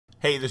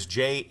Hey, this is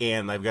Jay,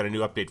 and I've got a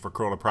new update for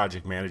Corona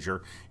Project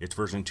Manager. It's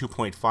version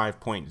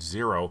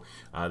 2.5.0.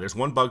 There's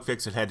one bug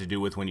fix that had to do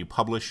with when you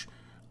publish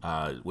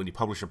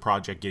a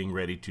project, getting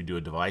ready to do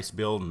a device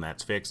build, and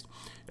that's fixed.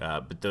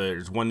 But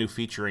there's one new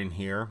feature in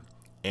here,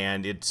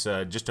 and it's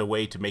just a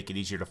way to make it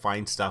easier to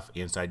find stuff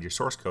inside your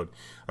source code.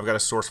 I've got a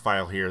source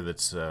file here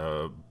that's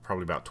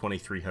probably about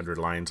 2,300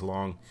 lines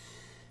long.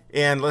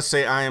 And let's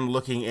say I am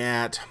looking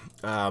at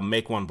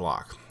make one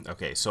block.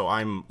 Okay, so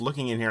I'm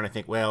looking in here and I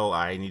think, well,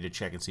 I need to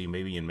check and see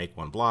maybe in make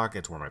one block,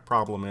 that's where my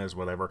problem is,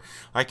 whatever.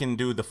 I can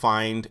do the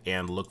find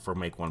and look for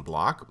make one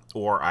block,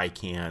 or I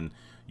can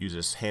use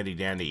this handy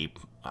dandy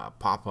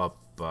pop-up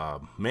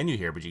menu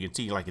here. But you can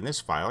see, like in this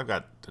file, I've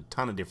got a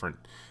ton of different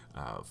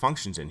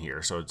functions in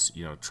here, so it's,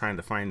 you know, trying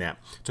to find that.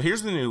 So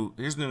here's the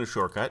new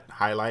shortcut.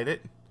 Highlight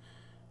it,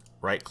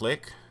 right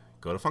click,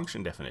 go to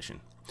function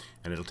definition,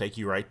 and it'll take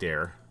you right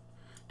there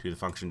to the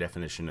function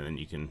definition, and then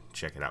you can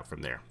check it out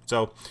from there.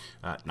 So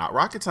not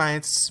rocket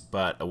science,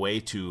 but a way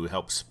to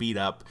help speed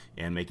up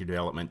and make your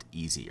development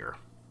easier.